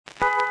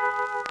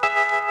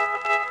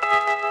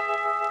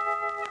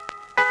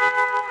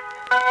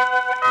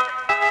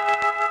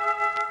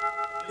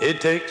It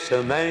takes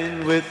a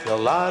man with a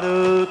lot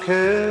of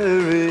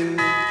courage,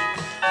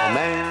 a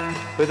man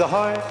with a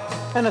heart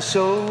and a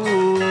soul,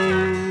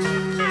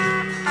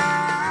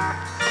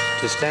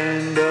 to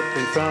stand up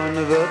in front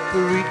of a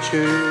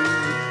preacher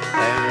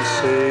and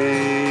say,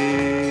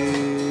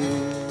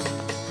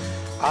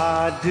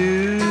 I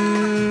do.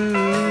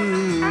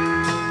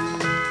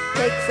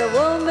 Takes a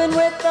woman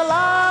with a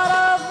lot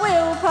of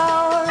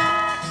willpower,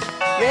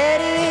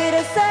 ready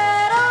to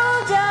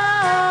settle down,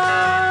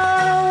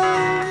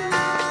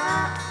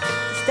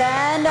 to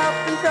stand up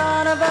in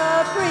front of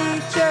a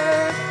preacher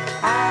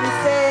and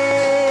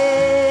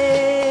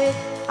say,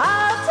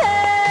 I'll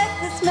take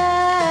this man.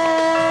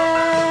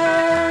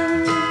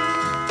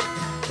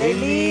 They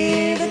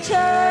leave the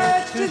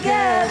church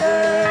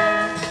together,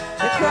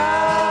 the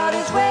crowd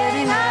is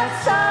waiting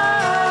outside.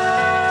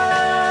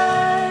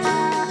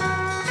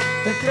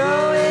 They're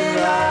throwing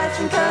lights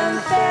and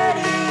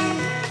confetti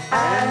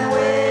and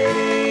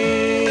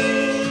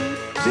waiting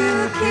to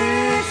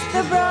kiss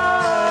the bride.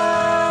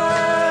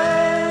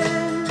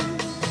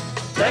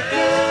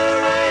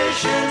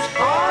 Decorations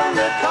on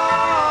the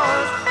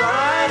cars,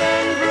 bride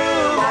and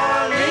groom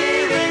are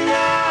leaving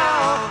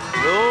now,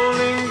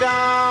 rolling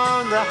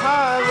down the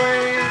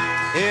highway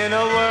in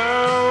a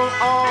world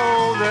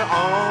all their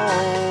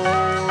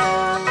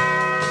own.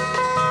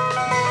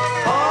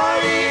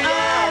 Party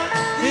at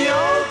the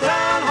old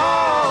town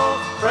hall,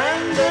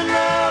 friends and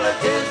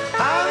relatives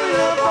having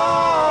a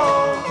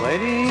ball,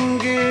 wedding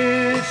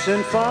gifts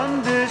and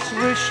fondest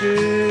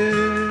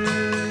wishes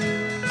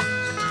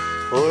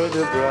for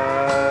the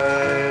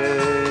bride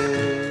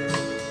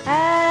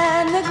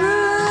and the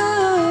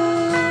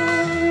groom.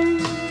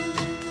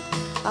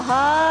 A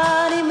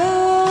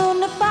honeymoon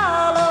to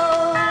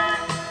follow,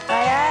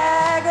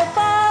 Niagara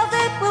Falls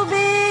it will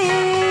be.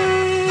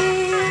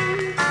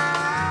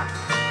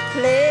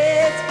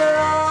 Place for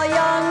all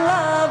young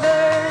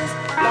lovers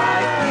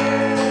like you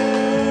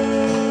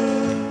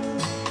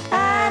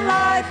and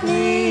like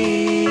me.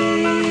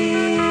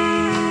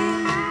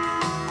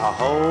 a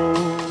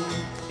home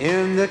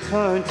in the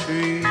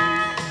country,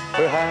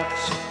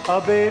 perhaps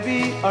a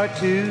baby or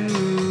two.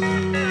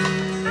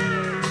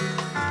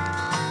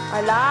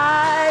 Our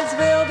lives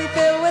will be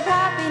filled with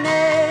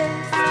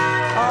happiness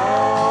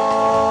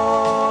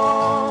all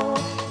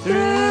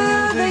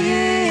through the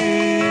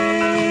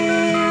years.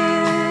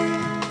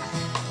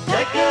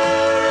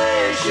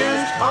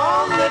 Decorations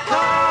on the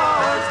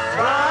cars,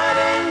 bride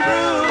and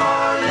groom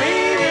are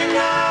leaving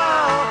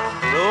now,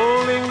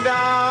 rolling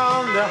down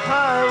the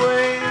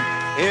highway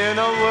in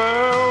a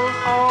world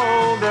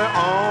all their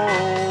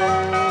own.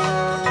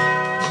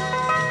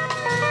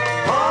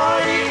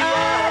 Party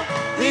at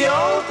the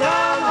old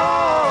town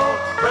hall,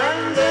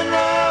 friends and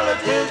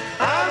relatives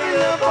having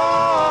a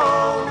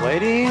ball,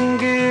 wedding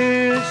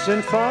gifts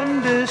and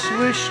fondest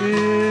wishes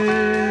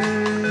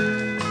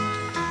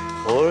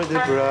for the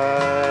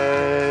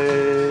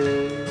bride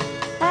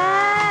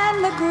And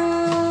the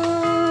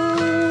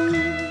groom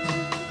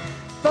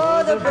for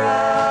the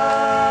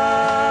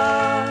bride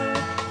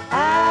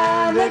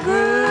and the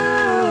groom.